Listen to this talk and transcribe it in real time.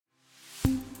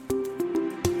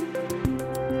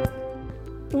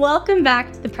Welcome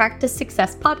back to the Practice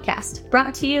Success Podcast,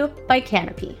 brought to you by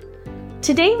Canopy.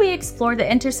 Today we explore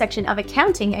the intersection of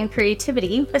accounting and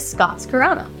creativity with Scott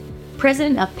Scarano,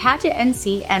 president of Paget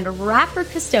NC and rapper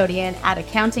custodian at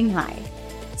Accounting High.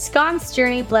 Scott's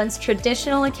journey blends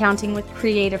traditional accounting with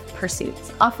creative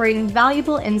pursuits, offering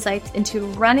valuable insights into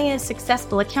running a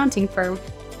successful accounting firm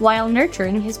while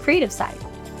nurturing his creative side.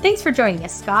 Thanks for joining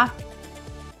us, Scott.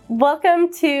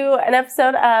 Welcome to an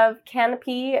episode of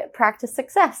Canopy Practice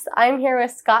Success. I'm here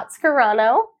with Scott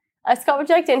Scarano. Scott, would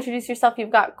you like to introduce yourself? You've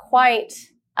got quite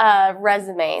a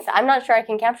resume. I'm not sure I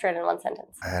can capture it in one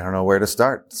sentence. I don't know where to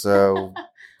start. So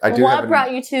I do. What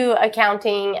brought you to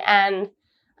accounting and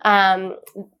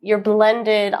your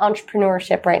blended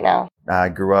entrepreneurship right now? I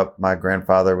grew up, my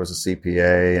grandfather was a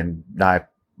CPA and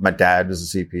my dad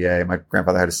was a CPA. My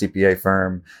grandfather had a CPA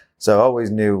firm. So I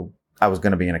always knew I was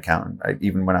going to be an accountant.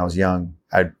 Even when I was young,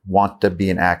 I wanted to be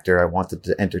an actor. I wanted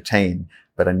to entertain,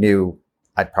 but I knew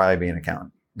I'd probably be an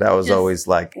accountant. That was always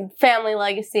like family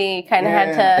legacy kind of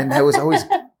had to. And that was always,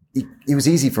 it was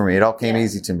easy for me. It all came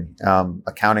easy to me.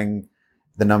 Accounting,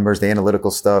 the numbers, the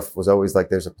analytical stuff was always like,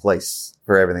 there's a place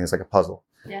for everything. It's like a puzzle.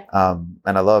 Yeah.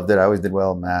 And I loved it. I always did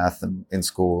well in math and in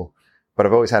school, but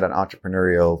I've always had an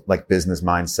entrepreneurial, like business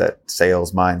mindset,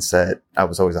 sales mindset. I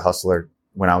was always a hustler.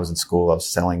 When I was in school, I was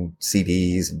selling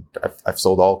CDs and I've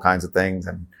sold all kinds of things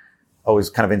and always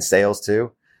kind of in sales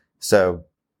too. So,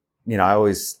 I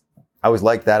always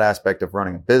liked that aspect of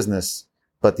running a business,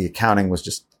 but the accounting was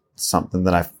just something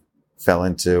that I fell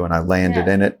into and I landed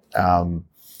in it.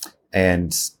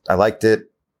 And I liked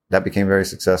it. That became very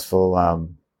successful. I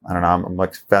don't know. I'm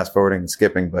like fast forwarding and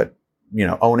skipping, but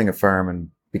owning a firm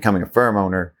and becoming a firm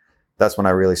owner, that's when I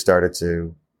really started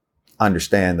to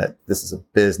understand that this is a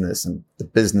business and the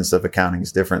business of accounting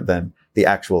is different than the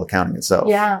actual accounting itself.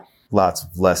 Yeah. Lots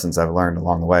of lessons I've learned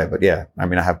along the way, but I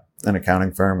have an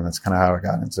accounting firm and that's kind of how I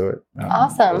got into it.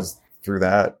 Awesome. It was through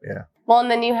that. Yeah. Well, and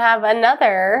then you have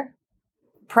another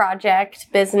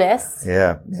project business.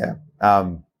 Yeah.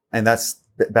 And that's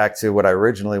back to what I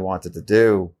originally wanted to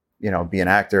do, be an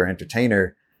actor,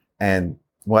 entertainer. And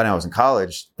when I was in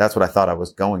college, that's what I thought I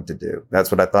was going to do. That's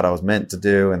what I thought I was meant to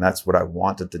do. And that's what I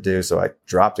wanted to do. So I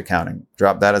dropped accounting,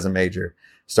 dropped that as a major,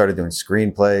 started doing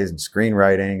screenplays and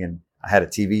screenwriting. And I had a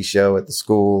TV show at the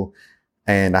school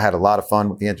and I had a lot of fun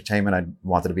with the entertainment. I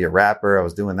wanted to be a rapper. I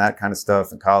was doing that kind of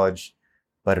stuff in college,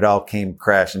 but it all came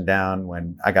crashing down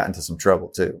when I got into some trouble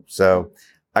too. So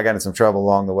I got in some trouble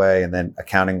along the way and then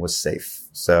accounting was safe.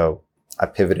 So I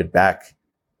pivoted back,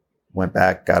 went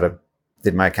back,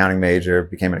 did my accounting major,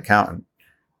 became an accountant.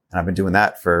 And I've been doing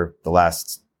that for the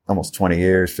last almost 20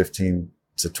 years, 15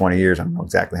 to 20 years. I don't know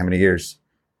exactly how many years,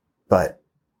 but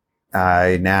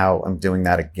now I'm doing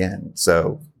that again.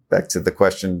 So back to the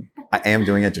question, I am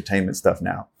doing entertainment stuff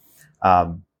now.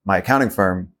 My accounting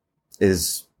firm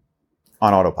is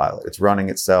on autopilot. It's running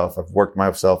itself. I've worked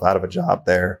myself out of a job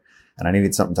there and I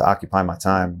needed something to occupy my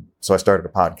time. So I started a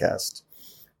podcast.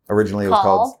 Originally, it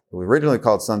was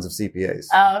called Sons of CPAs,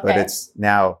 but it's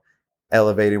now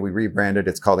elevated. We rebranded.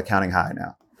 It's called Accounting High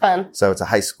now. Fun. So it's a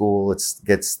high school.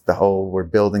 We're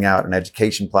building out an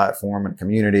education platform and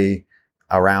community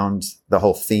around the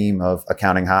whole theme of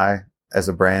Accounting High as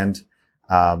a brand.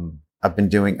 I've been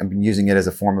using it as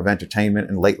a form of entertainment.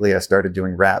 And lately I started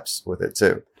doing raps with it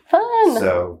too. Fun.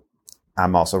 So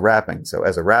I'm also rapping. So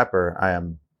as a rapper, I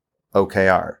am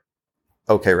OKR,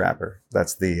 OK Rapper.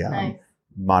 That's the, nice.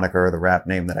 Moniker or the rap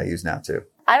name that I use now too.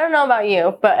 I don't know about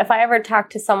you, but if I ever talk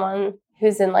to someone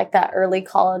who's in like that early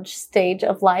college stage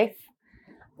of life,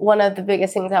 one of the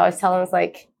biggest things I always tell them is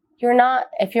like,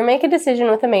 if you make a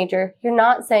decision with a major, you're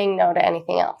not saying no to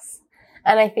anything else.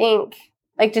 And I think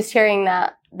like just hearing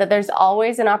that there's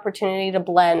always an opportunity to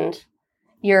blend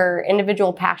your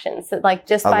individual passions. That like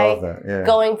just by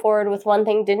going forward with one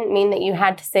thing didn't mean that you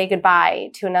had to say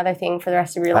goodbye to another thing for the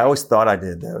rest of your life. I always thought I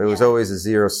did though. It was always a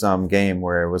zero-sum game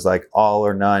where it was like all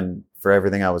or none for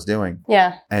everything I was doing.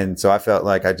 Yeah. And so I felt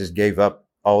like I just gave up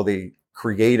all the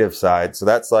creative side. So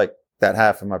that's like that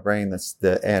half of my brain that's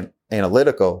the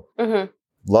analytical,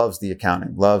 loves the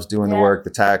accounting, loves doing the work, the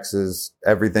taxes,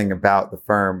 everything about the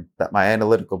firm, that my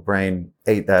analytical brain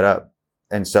ate that up.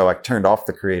 And so I turned off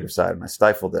the creative side and I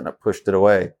stifled it and I pushed it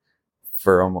away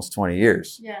for almost 20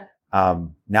 years. Yeah.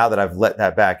 Now that I've let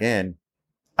that back in,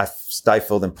 I've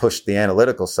stifled and pushed the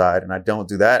analytical side and I don't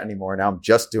do that anymore. Now I'm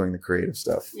just doing the creative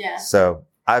stuff. Yeah. So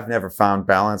I've never found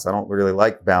balance. I don't really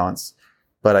like balance,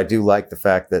 but I do like the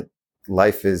fact that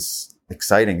life is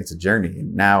exciting. It's a journey.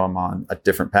 And now I'm on a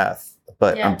different path,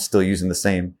 but I'm still using the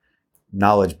same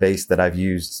knowledge base that I've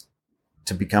used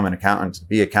to become an accountant, to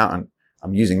be an accountant.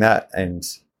 I'm using that and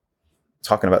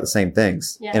talking about the same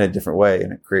things in a different way,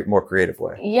 in a more creative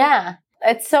way. Yeah.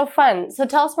 It's so fun. So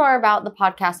tell us more about the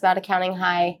podcast, about Accounting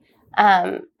High,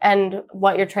 and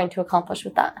what you're trying to accomplish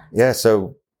with that. Yeah.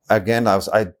 So again,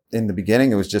 in the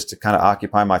beginning, it was just to kind of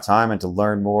occupy my time and to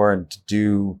learn more and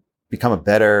to become a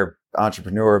better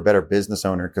entrepreneur, a better business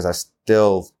owner, because I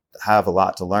still have a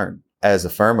lot to learn as a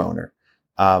firm owner.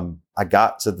 I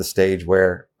got to the stage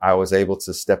where I was able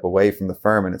to step away from the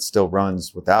firm and it still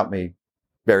runs without me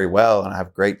very well. And I have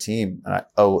a great team and I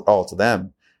owe it all to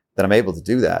them that I'm able to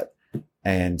do that.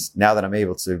 And now that I'm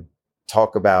able to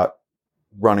talk about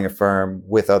running a firm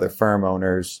with other firm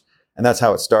owners, and that's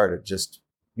how it started, just,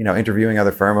 interviewing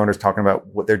other firm owners, talking about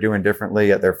what they're doing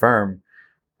differently at their firm.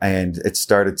 And it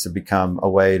started to become a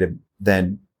way to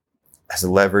then, as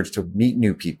a leverage, to meet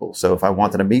new people. So if I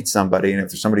wanted to meet somebody and if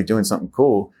there's somebody doing something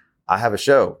cool, I have a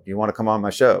show. Do you want to come on my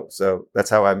show? So that's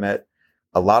how I met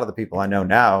a lot of the people I know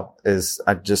now. Is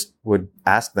I just would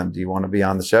ask them, do you want to be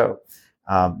on the show?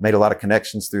 Made a lot of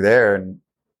connections through there.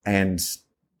 And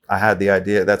I had the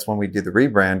idea, that's when we did the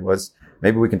rebrand, was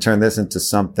maybe we can turn this into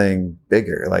something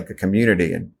bigger, like a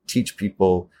community, and teach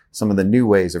people some of the new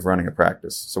ways of running a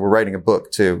practice. So we're writing a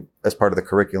book too, as part of the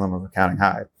curriculum of Accounting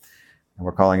High. And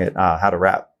we're calling it How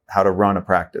to Run a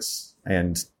Practice,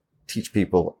 and teach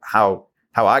people how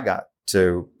I got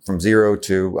from 0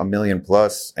 to $1 million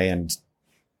plus, and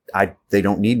they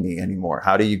don't need me anymore.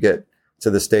 How do you get to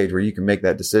the stage where you can make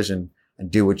that decision and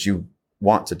do what you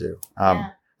want to do?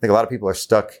 I think a lot of people are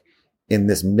stuck in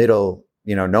this middle,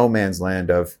 no man's land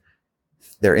of,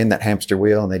 they're in that hamster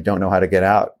wheel and they don't know how to get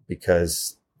out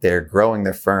because they're growing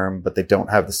their firm, but they don't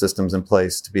have the systems in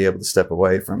place to be able to step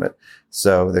away from it.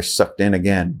 So they're sucked in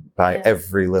again by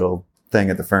every little thing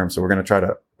at the firm. So we're going to try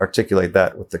to articulate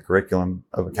that with the curriculum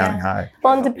of Accounting High.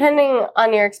 Well, and depending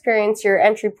on your experience, your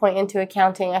entry point into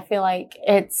accounting, I feel like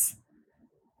it's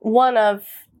one of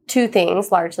two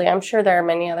things largely. I'm sure there are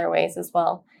many other ways as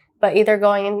well, but either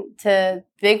going into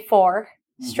Big Four,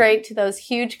 straight to those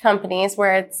huge companies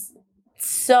where it's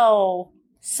so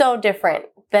different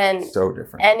than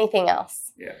anything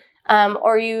else. Yeah.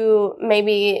 Or you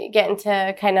maybe get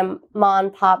into kind of mom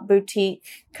and pop boutique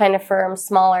kind of firm,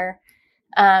 smaller.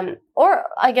 Or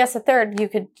I guess a third, you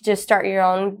could just start your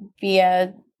own, be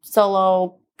a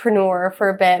solopreneur for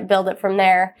a bit, build it from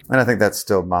there. And I think that's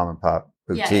still mom and pop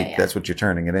boutique. Yeah. That's what you're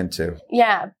turning it into.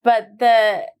 Yeah. But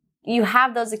you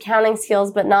have those accounting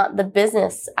skills, but not the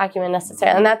business acumen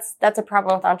necessarily. And that's a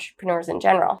problem with entrepreneurs in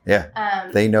general. Yeah.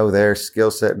 They know their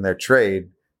skill set and their trade,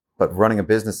 but running a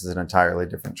business is an entirely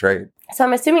different trade. So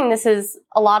I'm assuming this is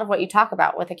a lot of what you talk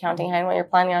about with Accounting High and what you're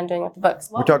planning on doing with the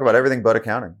books. We talk about everything but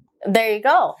accounting. There you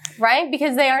go. Right?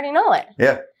 Because they already know it.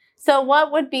 Yeah. So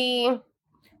what would be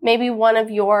maybe one of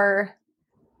your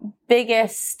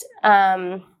biggest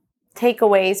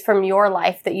takeaways from your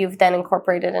life that you've then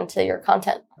incorporated into your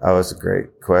content? Oh, that's a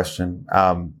great question.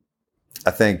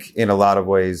 I think in a lot of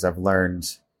ways I've learned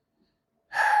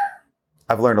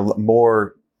a lot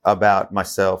more about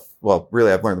myself. Well,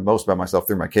 really, I've learned the most about myself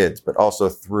through my kids, but also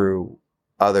through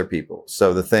other people.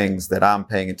 So the things that I'm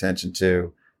paying attention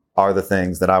to are the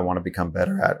things that I want to become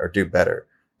better at or do better.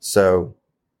 So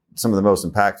some of the most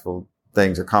impactful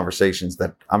things are conversations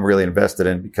that I'm really invested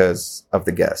in because of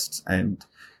the guests. And,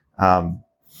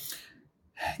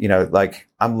 like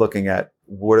I'm looking at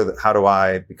how do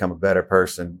I become a better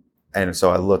person? And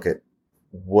so I look at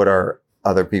what are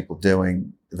other people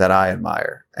doing that I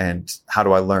admire and how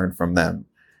do I learn from them?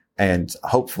 And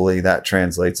hopefully that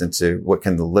translates into what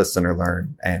can the listener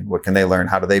learn and what can they learn?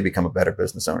 How do they become a better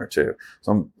business owner too?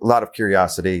 So a lot of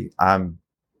curiosity. I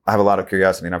have a lot of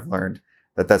curiosity, and I've learned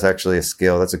that that's actually a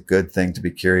skill. That's a good thing to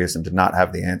be curious and to not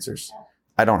have the answers.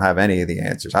 I don't have any of the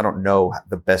answers. I don't know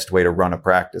the best way to run a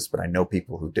practice, but I know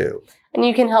people who do. And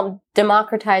you can help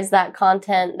democratize that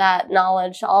content, that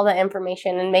knowledge, all the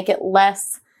information, and make it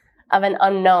less of an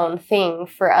unknown thing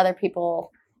for other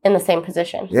people in the same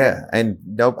position. Yeah. And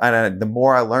the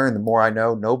more I learn, the more I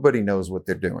know. Nobody knows what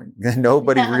they're doing.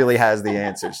 Nobody really has the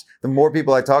answers. The more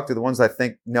people I talk to, the ones I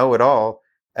think know it all,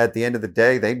 at the end of the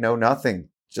day, they know nothing,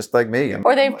 just like me.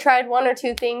 Or they've tried one or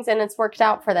two things and it's worked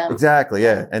out for them. Exactly.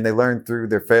 Yeah. And they learn through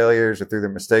their failures or through their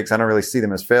mistakes. I don't really see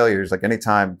them as failures. Like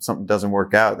anytime something doesn't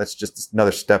work out, that's just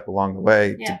another step along the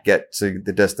way to get to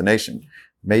the destination.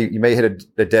 You may hit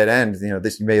a dead end. You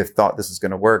may have thought this is going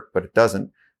to work, but it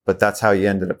doesn't. But that's how you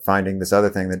ended up finding this other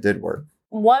thing that did work.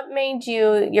 What made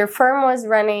your firm was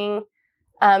running,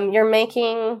 you're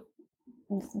making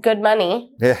good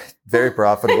money. Yeah, very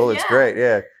profitable. It's Yeah. great.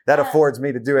 Yeah. That affords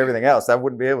me to do everything else. I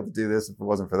wouldn't be able to do this if it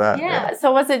wasn't for that. Yeah.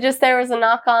 So was it just there was a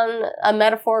knock on a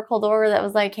metaphorical door that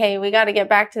was like, hey, we got to get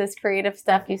back to this creative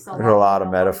stuff you so There's a lot of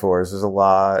metaphors. There's a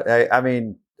lot. I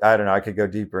mean, I don't know. I could go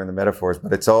deeper in the metaphors,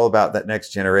 but it's all about that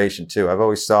next generation too. I've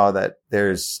always saw that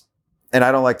there's, and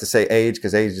I don't like to say age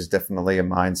because age is definitely a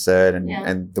mindset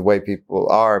and the way people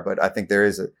are, but I think there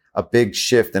is a big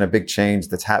shift and a big change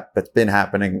that's been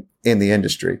happening in the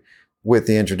industry with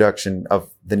the introduction of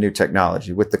the new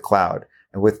technology, with the cloud,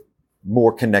 and with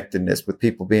more connectedness, with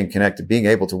people being connected, being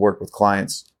able to work with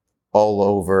clients all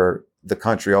over the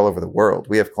country, all over the world.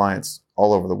 We have clients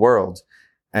all over the world,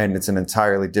 and it's an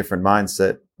entirely different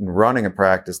mindset in running a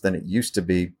practice than it used to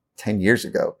be 10 years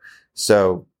ago.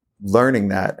 So learning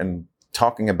that and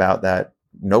talking about that,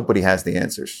 nobody has the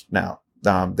answers now.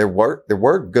 There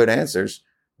were good answers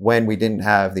when we didn't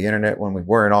have the internet, when we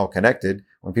weren't all connected,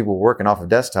 when people were working off a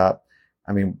desktop.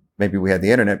 I mean, maybe we had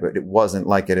the internet, but it wasn't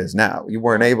like it is now. You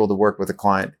weren't able to work with a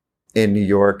client in New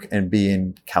York and be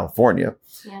in California.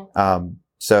 Yeah.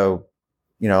 So,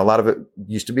 you know, a lot of it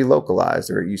used to be localized,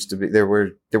 or it used to be, there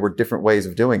were different ways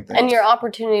of doing things. And your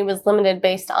opportunity was limited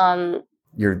based on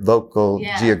your local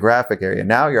geographic area.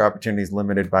 Now your opportunity is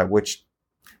limited by which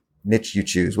niche you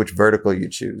choose, which vertical you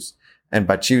choose. And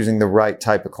by choosing the right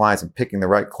type of clients and picking the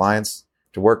right clients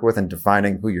to work with and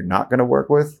defining who you're not going to work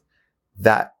with,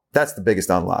 that's the biggest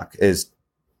unlock, is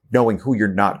knowing who you're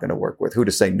not going to work with, who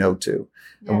to say no to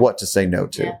and what to say no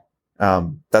to. Yeah.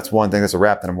 That's one thing, that's a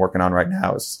wrap that I'm working on right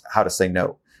now, is how to say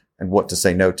no and what to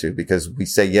say no to, because we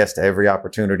say yes to every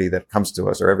opportunity that comes to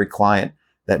us, or every client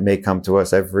that may come to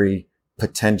us, every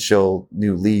potential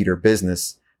new lead or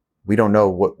business. We don't know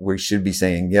what we should be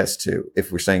saying yes to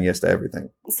if we're saying yes to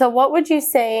everything. So what would you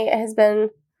say has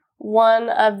been one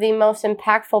of the most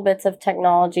impactful bits of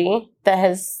technology that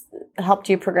has helped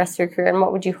you progress your career, and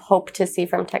what would you hope to see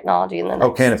from technology in the next?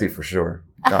 Oh, Canopy for sure.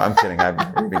 No, I'm kidding. I've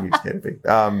never even used Canopy.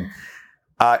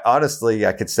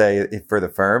 I could say for the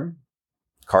firm,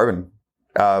 Carbon.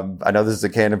 I know this is a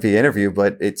Canopy interview,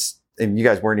 but and you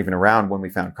guys weren't even around when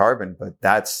we found Carbon, but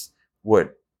that's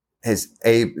what has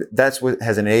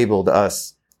enabled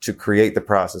us to create the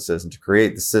processes and to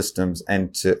create the systems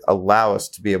and to allow us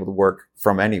to be able to work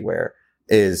from anywhere,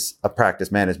 is a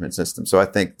practice management system. So I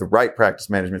think the right practice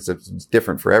management system is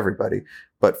different for everybody,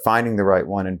 but finding the right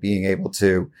one and being able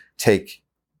to take,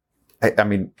 I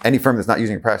mean, any firm that's not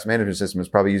using a practice management system is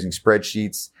probably using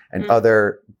spreadsheets and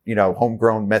other,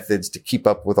 homegrown methods to keep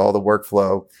up with all the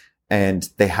workflow, and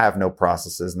they have no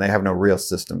processes and they have no real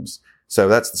systems. So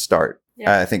that's the start.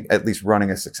 Yeah. I think at least running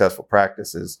a successful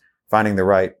practice is finding the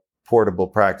right portable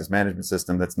practice management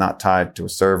system that's not tied to a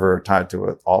server or tied to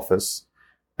an office.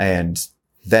 And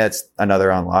that's another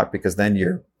unlock, because then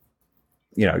your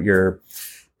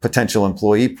potential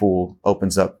employee pool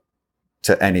opens up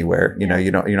to anywhere.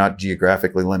 You're not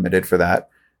geographically limited for that.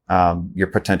 Your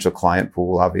potential client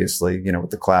pool, obviously, with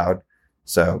the cloud.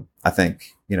 So I think,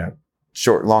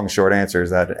 short answer is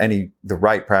that the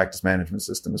right practice management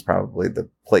system is probably the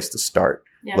place to start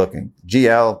looking.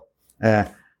 GL,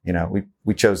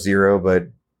 we chose Xero, but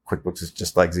QuickBooks is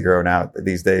just like Xero now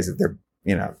these days. They're,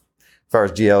 as far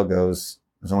as GL goes,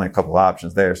 there's only a couple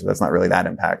options there, so that's not really that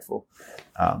impactful.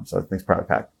 So I think it's probably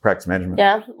practice management.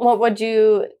 Yeah. What would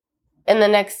you, in the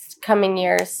next coming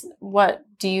years, what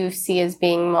do you see as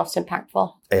being most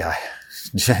impactful? AI,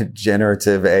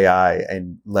 generative AI,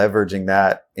 and leveraging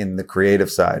that in the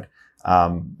creative side.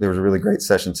 There was a really great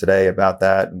session today about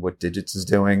that and what Digits is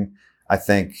doing. I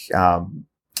think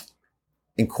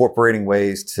incorporating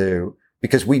ways to,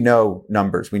 because we know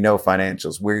numbers, we know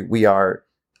financials, we are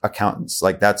accountants,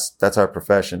 like that's our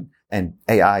profession, and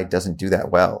AI doesn't do that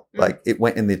well. Like, it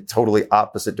went in the totally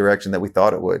opposite direction that we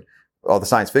thought it would. All the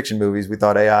science fiction movies, we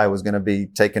thought AI was going to be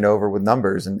taken over with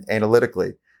numbers and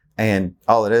analytically, and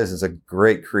all it is a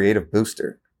great creative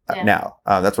booster. Now,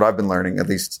 that's what I've been learning, at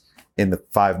least in the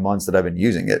 5 months that I've been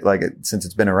using it. Since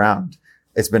it's been around,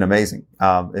 it's been amazing.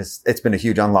 It's been a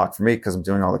huge unlock for me because I'm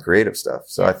doing all the creative stuff.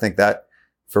 So I think that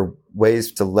for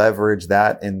ways to leverage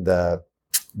that in the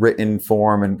written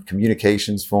form and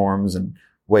communications forms, and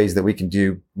ways that we can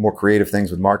do more creative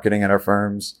things with marketing at our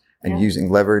firms, and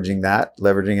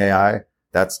leveraging AI,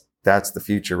 that's the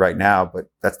future right now, but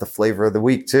that's the flavor of the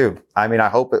week too. I mean, I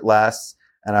hope it lasts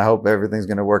and I hope everything's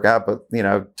going to work out, but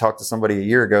talk to somebody a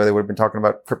year ago, they would have been talking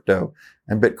about crypto,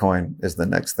 and Bitcoin is the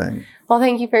next thing. Well,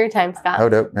 thank you for your time, Scott. Oh,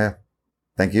 dope. Yeah.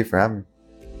 Thank you for having me.